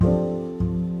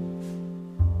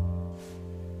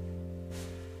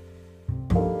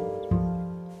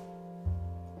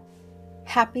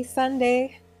Happy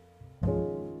Sunday.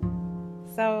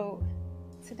 So,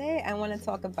 today I want to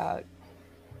talk about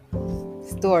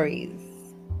stories.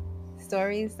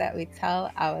 Stories that we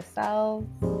tell ourselves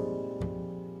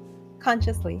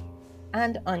consciously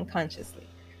and unconsciously.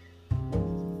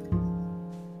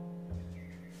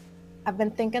 I've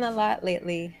been thinking a lot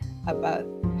lately about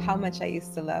how much I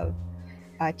used to love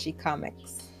Archie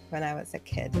comics when I was a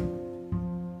kid.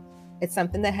 It's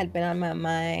something that had been on my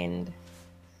mind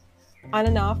on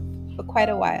and off for quite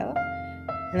a while.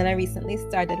 And then I recently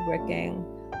started working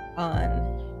on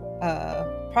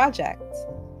a project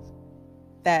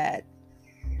that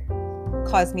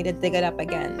caused me to dig it up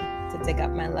again, to dig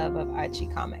up my love of Archie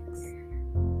comics.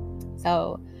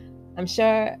 So I'm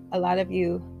sure a lot of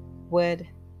you would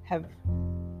have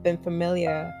been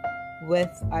familiar with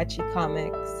Archie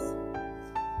comics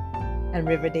and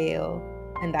Riverdale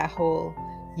and that whole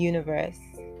universe.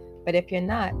 But if you're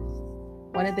not,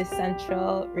 one of the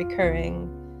central recurring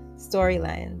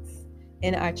storylines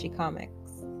in Archie comics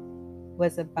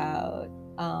was about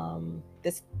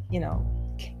this,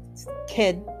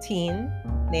 teen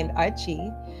named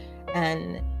Archie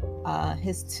and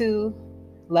his two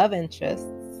love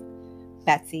interests,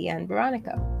 Betsy and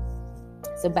Veronica.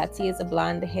 So Betsy is a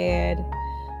blonde-haired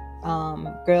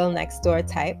girl next door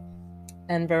type,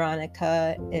 and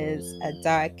Veronica is a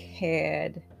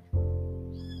dark-haired,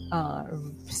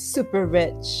 super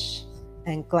rich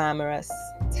and glamorous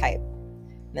type.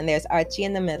 And then there's Archie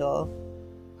in the middle,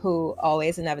 who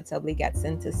always inevitably gets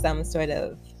into some sort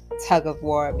of tug of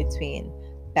war between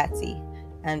Betsy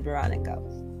and Veronica.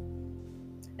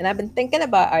 And I've been thinking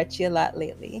about Archie a lot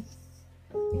lately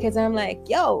because I'm like,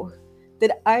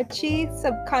 did Archie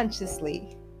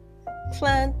subconsciously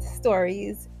plant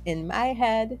stories in my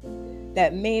head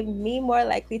that made me more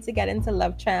likely to get into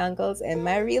love triangles in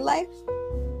my real life?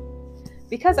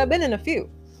 Because I've been in a few.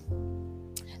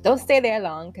 Don't stay there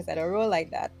long because I don't roll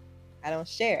like that. I don't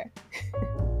share.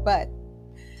 But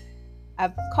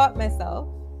I've caught myself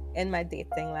in my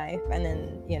dating life and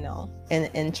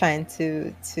in trying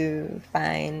to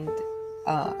find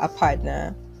a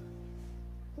partner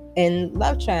in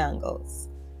love triangles,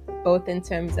 both in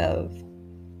terms of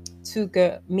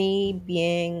me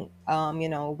being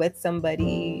with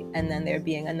somebody and then there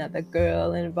being another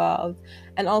girl involved,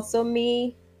 and also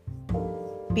me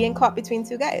being caught between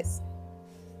two guys.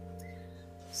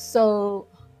 So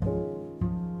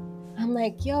I'm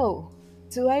like,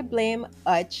 do I blame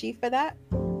Archie for that?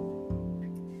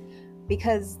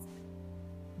 Because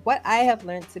what I have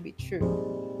learned to be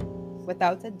true,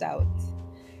 without a doubt,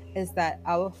 is that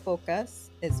our focus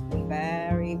is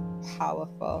very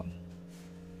powerful.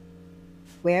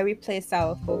 Where we place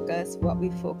our focus, what we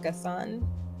focus on,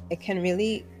 it can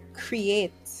really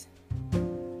create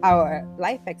our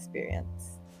life experience.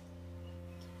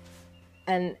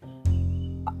 And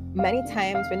many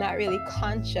times we're not really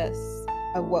conscious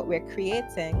of what we're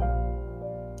creating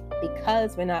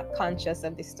because we're not conscious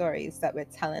of the stories that we're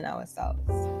telling ourselves.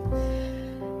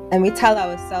 And we tell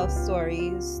ourselves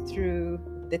stories through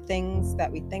the things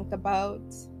that we think about,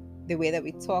 the way that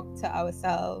we talk to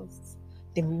ourselves,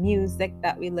 the music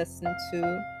that we listen to,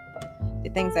 the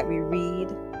things that we read,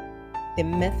 the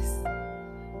myths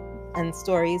and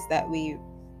stories that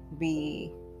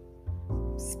we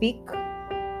speak.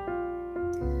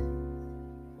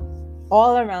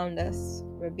 All around us,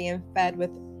 we're being fed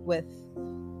with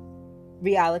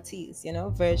realities,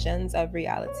 versions of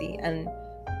reality. And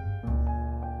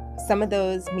some of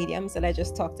those mediums that I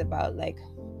just talked about, like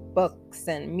books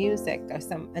and music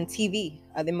and TV,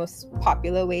 are the most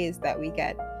popular ways that we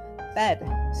get fed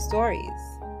stories.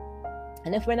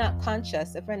 And if we're not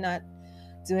conscious, if we're not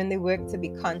doing the work to be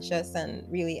conscious and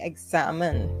really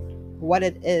examine what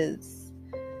it is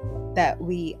that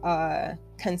we are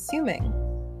consuming,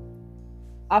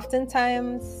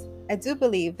 oftentimes I do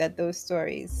believe that those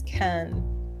stories can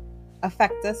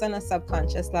affect us on a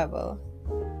subconscious level,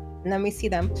 and then we see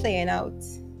them playing out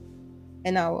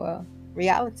in our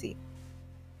reality.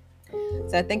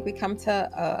 So I think we come to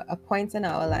a point in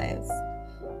our lives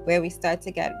where we start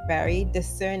to get very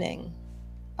discerning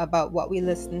about what we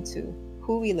listen to,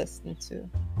 who we listen to,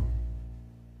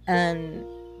 and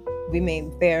we may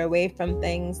veer away from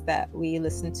things that we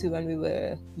listened to when we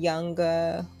were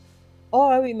younger,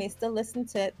 or we may still listen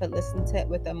to it, but listen to it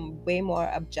with a way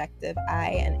more objective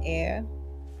eye and ear.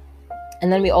 And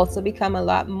then we also become a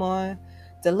lot more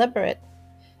deliberate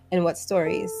in what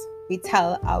stories we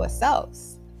tell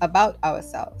ourselves about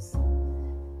ourselves.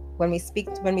 When we speak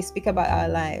about our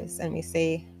lives and we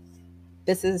say,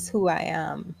 this is who I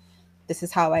am, this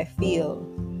is how I feel,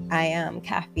 I am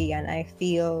Kathy and I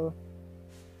feel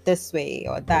this way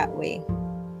or that way.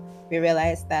 we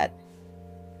realize that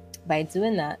by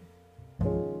doing that,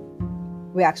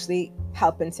 we're actually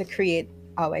helping to create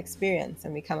our experience,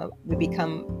 and we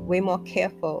become way more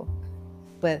careful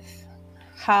with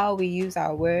how we use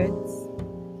our words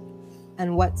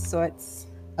and what sorts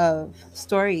of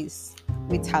stories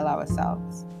we tell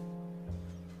ourselves.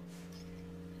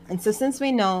 And so since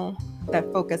we know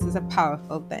that focus is a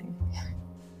powerful thing,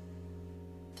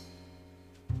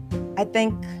 I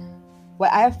think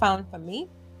what I have found for me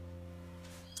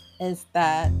is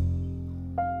that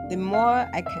the more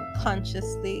I can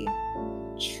consciously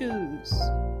choose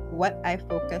what I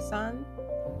focus on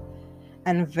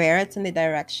and veer it in the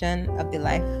direction of the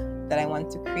life that I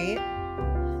want to create,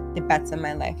 the better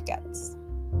my life gets.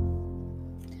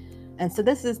 And so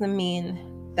this doesn't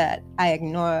mean that I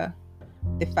ignore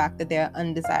the fact that there are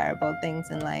undesirable things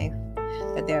in life,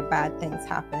 that there are bad things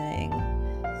happening,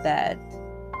 that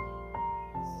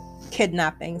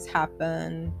kidnappings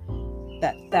happen,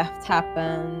 that theft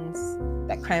happens,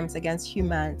 that crimes against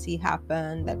humanity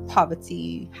happen, that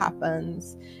poverty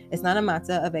happens. It's not a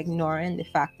matter of ignoring the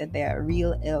fact that there are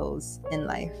real ills in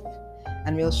life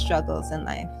and real struggles in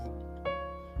life.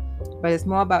 But it's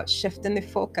more about shifting the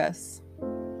focus.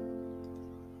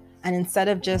 And instead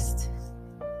of just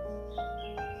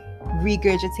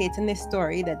regurgitating the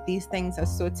story that these things are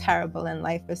so terrible and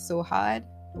life is so hard,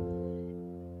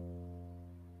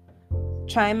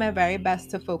 trying my very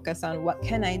best to focus on what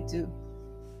can I do?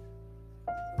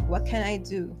 What can I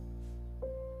do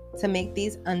to make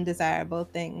these undesirable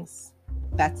things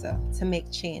better, to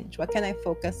make change? What can I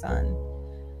focus on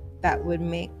that would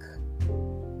make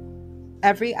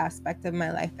every aspect of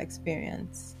my life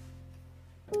experience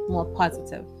more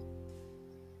positive?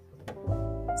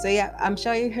 So yeah, I'm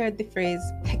sure you heard the phrase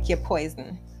pick your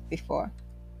poison before.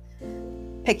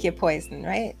 Pick your poison,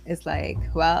 right? It's like,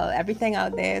 well, everything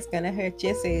out there is going to hurt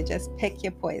you, so you just pick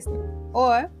your poison.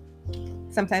 Or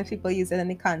sometimes people use it in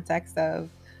the context of,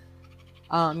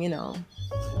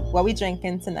 what we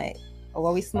drinking tonight or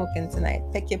what we smoking tonight.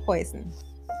 Pick your poison,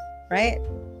 right?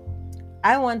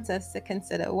 I want us to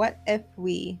consider, what if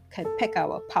we could pick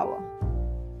our power?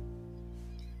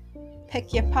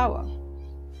 Pick your power.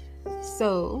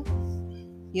 So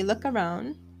you look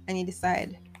around and you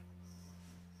decide,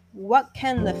 what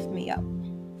can lift me up?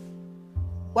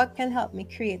 What can help me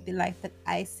create the life that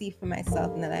I see for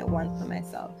myself and that I want for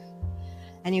myself?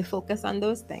 And you focus on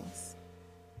those things.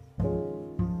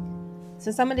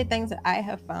 So some of the things that I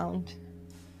have found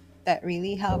that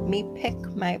really help me pick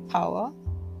my power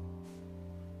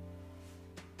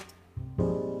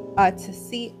are to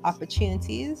see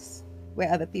opportunities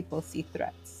where other people see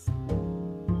threats.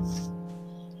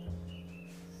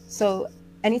 So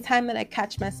anytime that I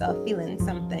catch myself feeling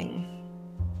something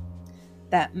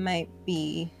that might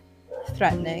be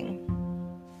threatening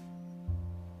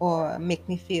or make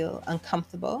me feel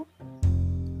uncomfortable,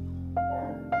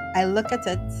 I look at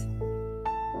it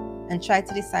and try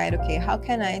to decide, okay, how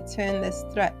can I turn this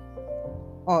threat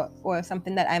or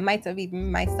something that I might have even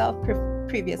myself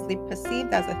previously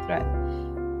perceived as a threat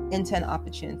into an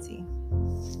opportunity?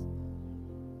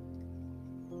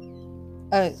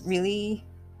 A really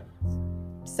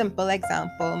simple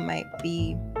example might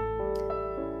be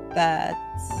that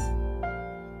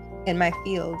in my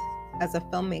field as a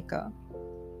filmmaker,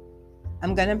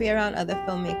 I'm going to be around other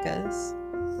filmmakers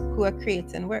who are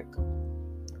creating work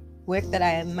that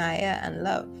I admire and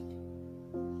love.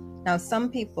 Now, some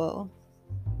people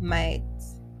might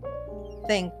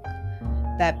think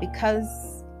that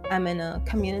because I'm in a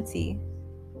community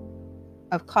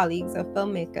of colleagues of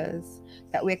filmmakers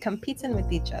that we're competing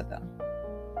with each other.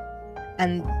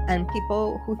 And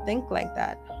people who think like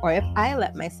that, or if I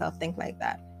let myself think like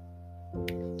that,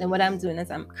 then what I'm doing is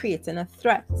I'm creating a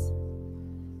threat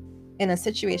in a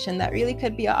situation that really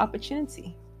could be an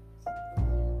opportunity.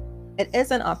 It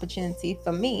is an opportunity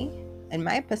for me, in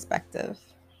my perspective,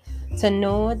 to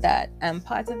know that I'm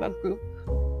part of a group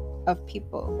of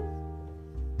people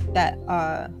that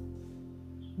are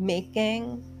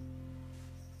making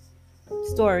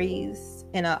stories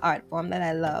in an art form that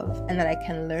I love, and that I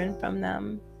can learn from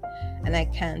them, and I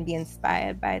can be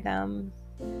inspired by them,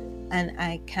 and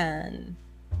I can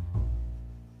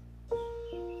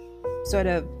sort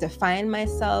of define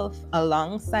myself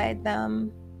alongside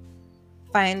them,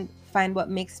 find what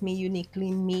makes me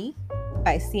uniquely me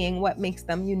by seeing what makes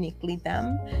them uniquely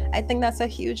them. I think that's a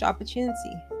huge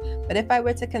opportunity. But if I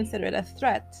were to consider it a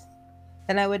threat,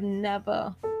 then I would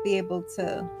never be able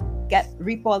to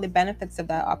reap all the benefits of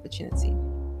that opportunity.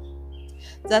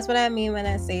 So that's what I mean when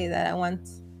I say that I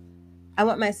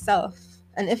want myself,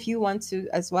 and if you want to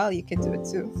as well, you can do it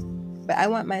too. But I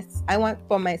want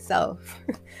for myself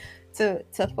to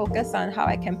focus on how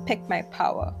I can pick my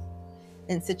power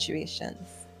in situations.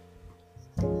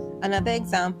 Another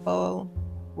example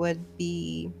would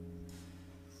be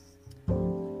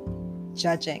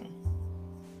judging.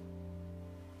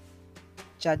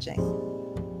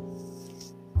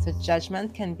 So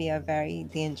judgment can be a very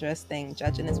dangerous thing.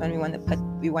 Judging is when we want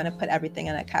to put everything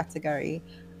in a category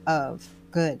of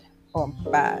good or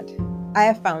bad. I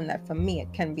have found that for me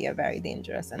it can be a very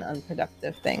dangerous and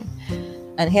unproductive thing.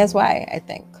 And here's why, I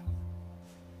think.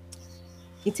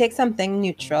 You take something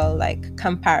neutral like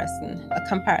comparison. A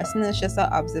comparison is just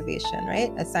an observation,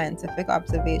 right? A scientific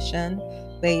observation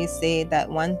where you say that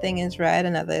one thing is red,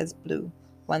 another is blue.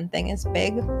 One thing is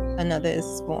big, another is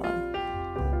small.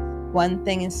 One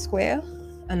thing is square,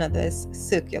 another is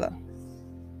circular.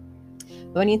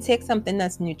 When you take something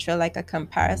that's neutral like a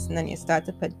comparison and you start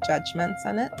to put judgments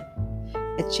on it,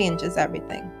 it changes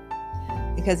everything.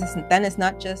 Because then it's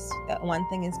not just that one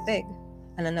thing is big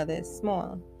and another is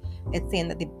small. It's saying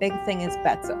that the big thing is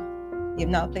better. You've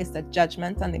now placed a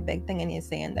judgment on the big thing and you're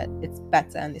saying that it's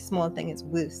better and the small thing is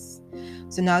worse.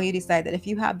 So now you decide that if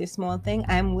you have the small thing,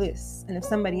 I'm worse. And if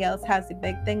somebody else has the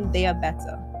big thing, they are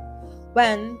better.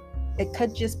 When it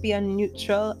could just be a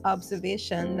neutral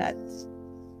observation that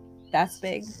that's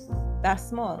big, that's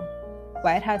small.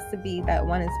 Why it has to be that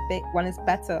one is big, one is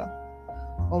better,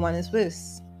 or one is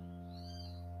worse,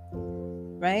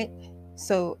 right?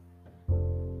 So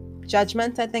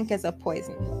judgment, I think, is a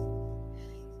poison.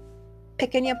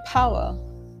 Picking your power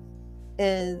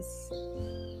is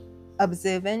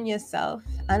observing yourself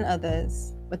and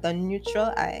others with a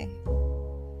neutral eye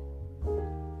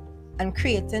and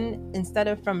creating, instead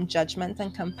of from judgment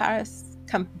and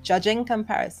judging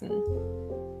comparison,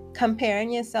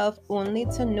 comparing yourself only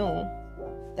to know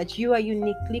that you are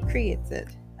uniquely created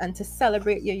and to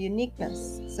celebrate your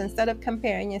uniqueness. So instead of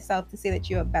comparing yourself to say that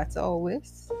you are better or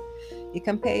worse, you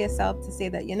compare yourself to say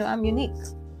that, I'm unique.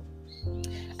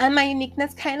 And my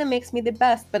uniqueness kind of makes me the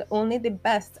best, but only the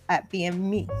best at being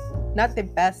me. Not the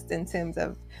best in terms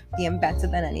of being better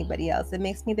than anybody else. It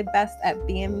makes me the best at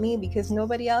being me because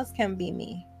nobody else can be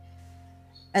me.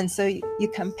 And so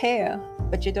you compare,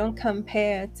 but you don't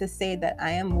compare to say that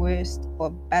I am worse or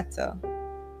better.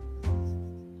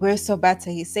 Worse or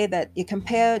better. You say that you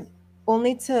compare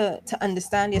only to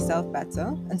understand yourself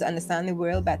better and to understand the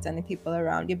world better and the people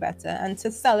around you better and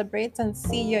to celebrate and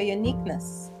see your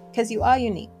uniqueness, because you are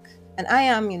unique and I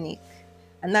am unique,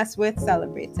 and that's worth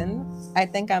celebrating. I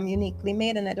think I'm uniquely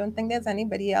made and I don't think there's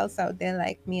anybody else out there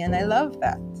like me, and I love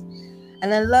that.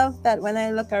 And I love that when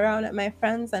I look around at my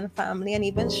friends and family and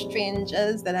even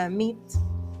strangers that I meet,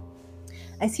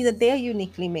 I see that they're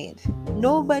uniquely made.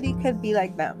 Nobody could be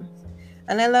like them.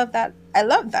 And I love that.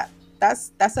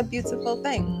 That's a beautiful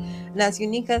thing. And as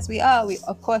unique as we are, we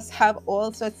of course have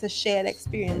all sorts of shared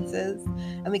experiences,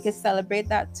 and we can celebrate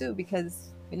that too, because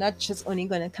we're not just only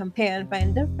going to compare and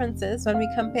find differences. When we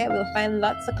compare, we'll find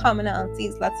lots of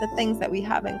commonalities, lots of things that we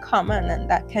have in common, and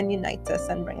that can unite us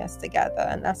and bring us together.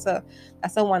 And that's a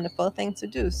wonderful thing to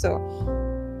do. So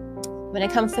when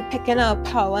it comes to picking our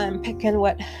power and picking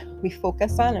what we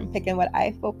focus on and picking what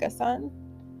I focus on,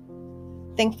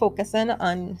 I think focusing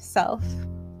on self,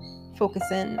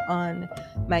 focusing on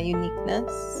my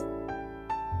uniqueness,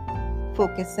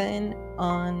 focusing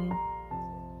on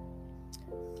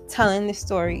telling the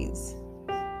stories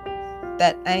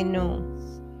that I know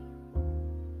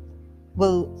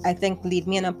will, I think, lead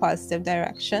me in a positive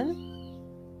direction.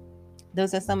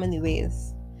 Those are some of the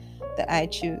ways that I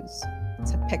choose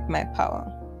to pick my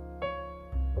power.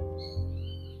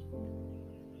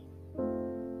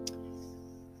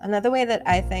 Another way that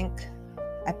I think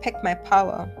I pick my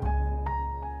power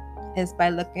is by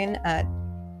looking at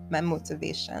my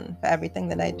motivation for everything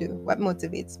that I do. What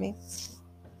motivates me,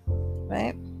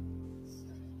 right?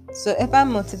 So if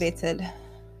I'm motivated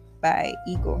by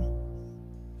ego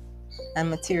and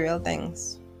material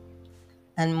things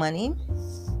and money,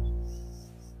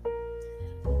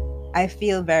 I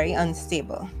feel very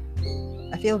unstable.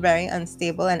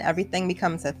 And everything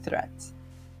becomes a threat.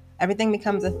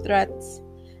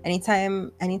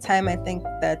 Anytime I think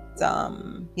that,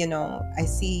 I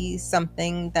see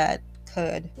something that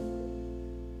could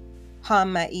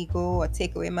harm my ego or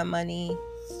take away my money,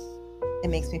 it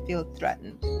makes me feel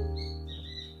threatened.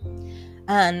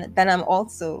 And then I'm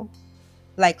also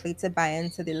likely to buy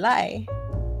into the lie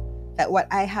that what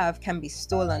I have can be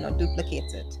stolen or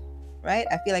duplicated, right?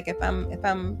 I feel like if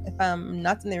I'm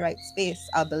not in the right space,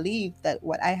 I'll believe that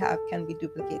what I have can be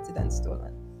duplicated and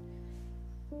stolen.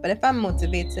 But if I'm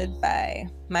motivated by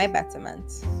my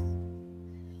betterment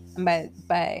and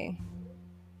by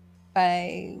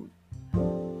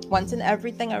wanting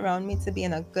everything around me to be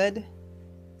in a good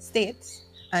state,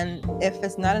 and if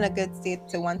it's not in a good state,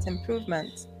 to want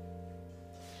improvement,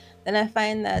 then I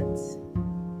find that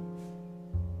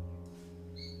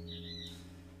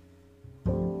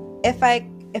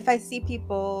if I see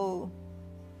people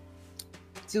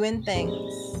doing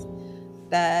things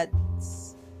that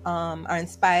are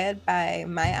inspired by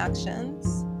my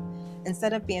actions,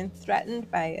 instead of being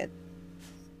threatened by it,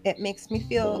 it makes me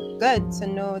feel good to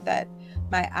know that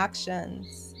my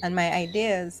actions and my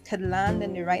ideas could land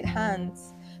in the right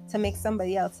hands to make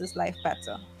somebody else's life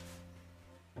better.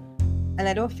 And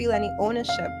I don't feel any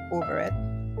ownership over it,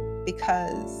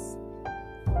 because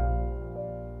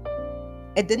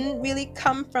it didn't really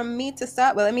come from me to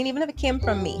start. Well, I mean, even if it came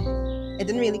from me, it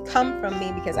didn't really come from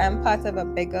me, because I'm part of a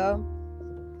bigger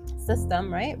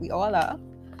system, right? We all are.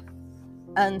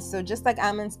 And so just like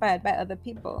I'm inspired by other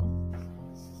people,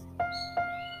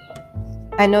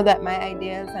 I know that my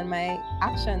ideas and my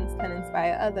actions can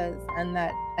inspire others. And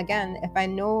that, again, if I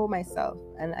know myself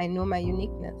and I know my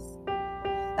uniqueness,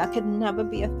 that could never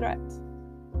be a threat,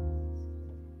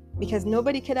 because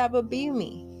nobody could ever be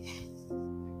me.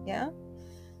 Yeah?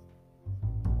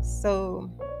 So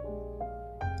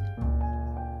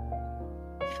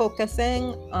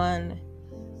focusing on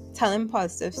telling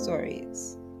positive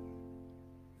stories.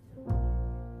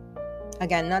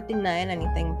 Again, not denying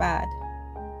anything bad,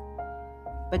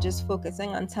 but just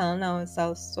focusing on telling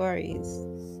ourselves stories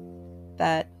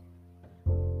that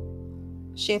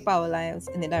shape our lives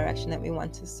in the direction that we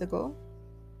want us to go.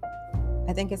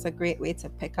 I think it's a great way to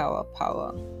pick our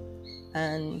power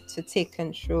and to take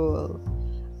control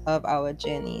of our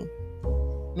journey.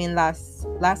 I mean, last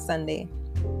Sunday,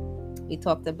 we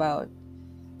talked about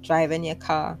driving your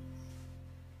car.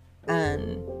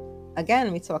 And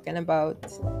again, we're talking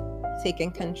about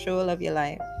taking control of your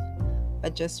life,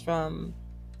 but just from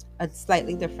a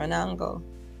slightly different angle,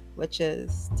 which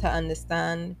is to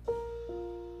understand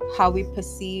how we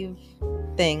perceive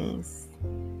things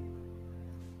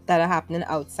that are happening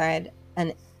outside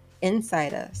and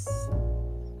inside us,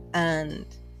 and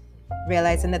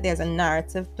realizing that there's a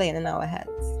narrative playing in our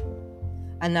heads,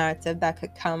 a narrative that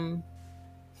could come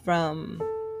from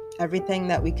everything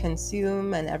that we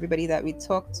consume and everybody that we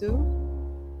talk to,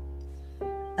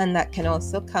 and that can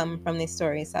also come from the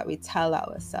stories that we tell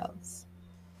ourselves.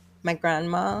 My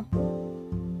grandma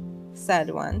said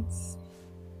once,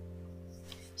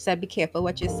 she said, "Be careful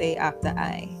what you say after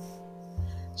I."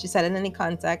 She said it in the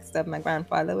context of my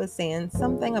grandfather was saying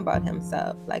something about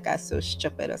himself, like "I'm so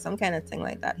stupid" or some kind of thing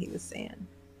like that he was saying.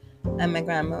 And my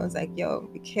grandma was like, "Yo,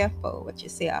 be careful what you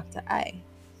say after I."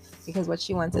 Because what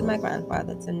she wanted my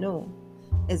grandfather to know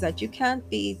is that you can't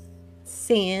be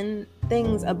saying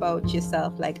things about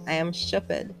yourself like "I am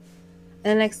stupid"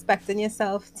 and expecting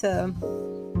yourself to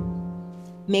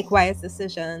make wise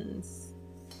decisions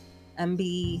and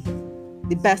be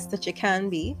the best that you can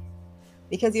be,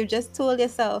 because you've just told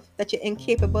yourself that you're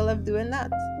incapable of doing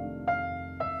that.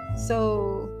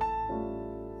 So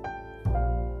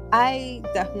I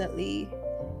definitely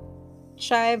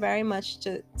try very much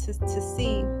to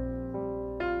see,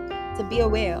 to be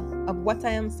aware of what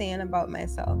I am saying about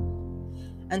myself,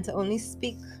 and to only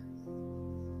speak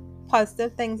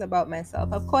positive things about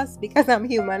myself. Of course, because I'm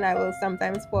human, I will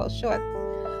sometimes fall short,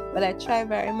 but I try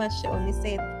very much to only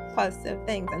say positive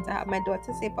things, and to have my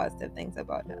daughter say positive things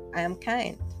about her. I am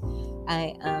kind.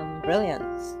 I am brilliant.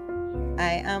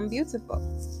 I am beautiful.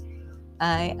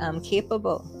 I am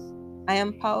capable. I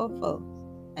am powerful.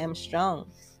 I am strong.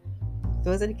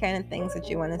 Those are the kind of things that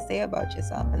you want to say about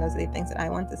yourself, and those are the things that I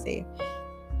want to say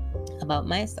about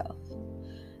myself.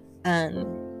 And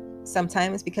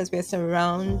sometimes, because we're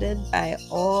surrounded by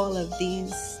all of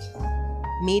these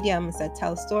mediums that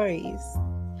tell stories,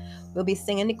 we'll be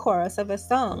singing the chorus of a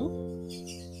song,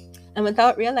 and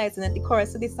without realizing that the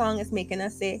chorus of the song is making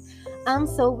us say, "I'm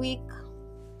so weak.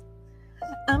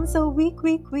 I'm so weak,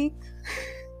 weak, weak.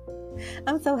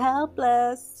 I'm so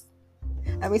helpless."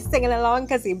 And we're singing along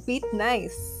because we beat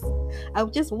nice. "I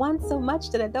just want so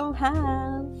much that I don't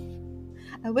have.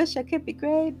 I wish I could be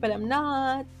great, but I'm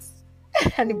not."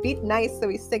 And it beat nice, so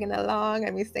we're singing along,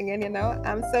 and we're singing,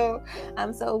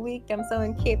 I'm so weak, I'm so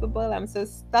incapable, I'm so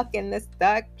stuck in this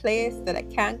dark place that I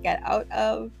can't get out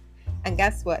of. And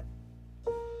guess what?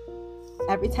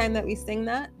 Every time that we sing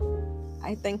that,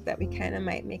 I think that we kind of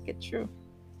might make it true.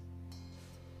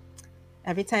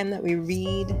 Every time that we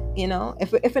read,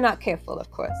 if we're not careful,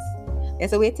 of course,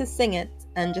 there's a way to sing it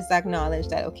and just acknowledge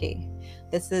that, okay,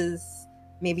 this is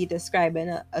maybe describing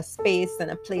a space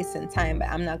and a place and time, but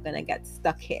I'm not going to get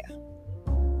stuck here.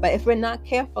 But if we're not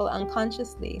careful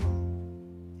unconsciously,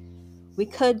 we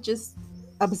could just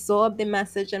absorb the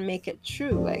message and make it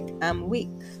true. Like, I'm weak.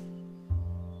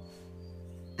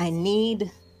 I need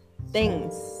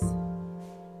things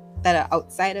that are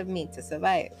outside of me to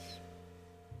survive.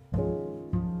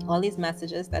 All these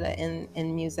messages that are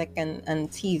in music and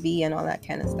TV and all that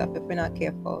kind of stuff, if we're not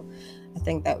careful, I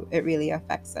think that it really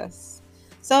affects us.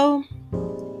 So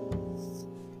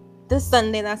this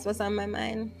Sunday, that's what's on my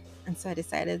mind, and so I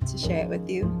decided to share it with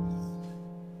you.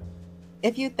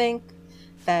 If you think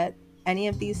that any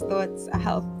of these thoughts are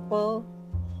helpful,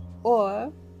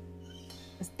 or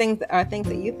things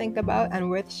that you think about and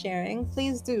worth sharing,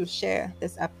 please do share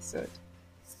this episode.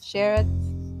 Share it.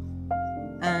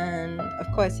 And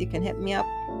of course, you can hit me up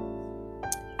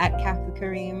at Cafe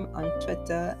Kareem on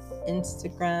Twitter,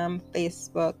 Instagram,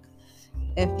 Facebook,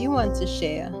 if you want to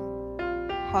share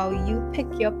how you pick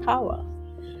your power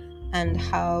and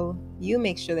how you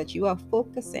make sure that you are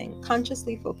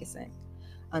consciously focusing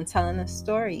on telling a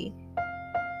story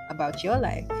about your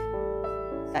life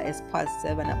that is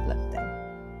positive and uplifting.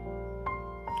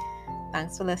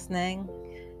 Thanks for listening,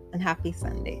 and happy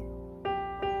Sunday.